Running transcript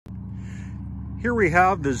Here we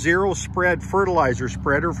have the zero spread fertilizer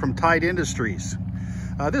spreader from Tide Industries.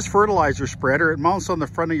 This fertilizer spreader, it mounts on the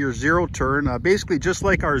front of your zero turn, basically just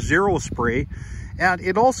like our zero spray, and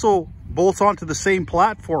it also bolts onto the same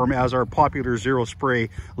platform as our popular zero spray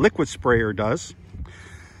liquid sprayer does.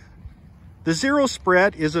 The zero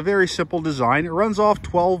spread is a very simple design. It runs off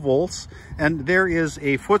 12 volts, and there is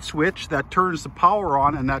a foot switch that turns the power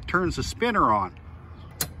on and that turns the spinner on.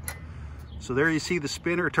 So there you see the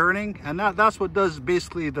spinner turning, and that's what does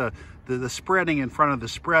basically the spreading in front of the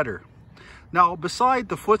spreader. Now, beside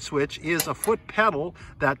the foot switch is a foot pedal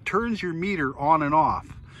that turns your meter on and off.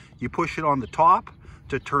 You push it on the top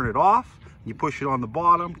to turn it off, you push it on the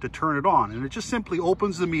bottom to turn it on, and it just simply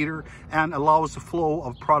opens the meter and allows the flow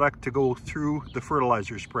of product to go through the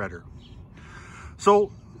fertilizer spreader.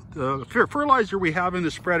 So the fertilizer we have in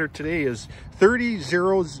the spreader today is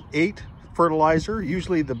 3008 fertilizer.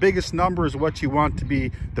 Usually the biggest number is what you want to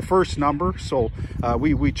be the first number, so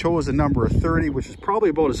we chose a number of 30, which is probably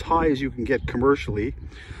about as high as you can get commercially.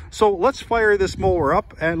 So let's fire this mower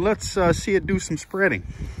up and let's see it do some spreading.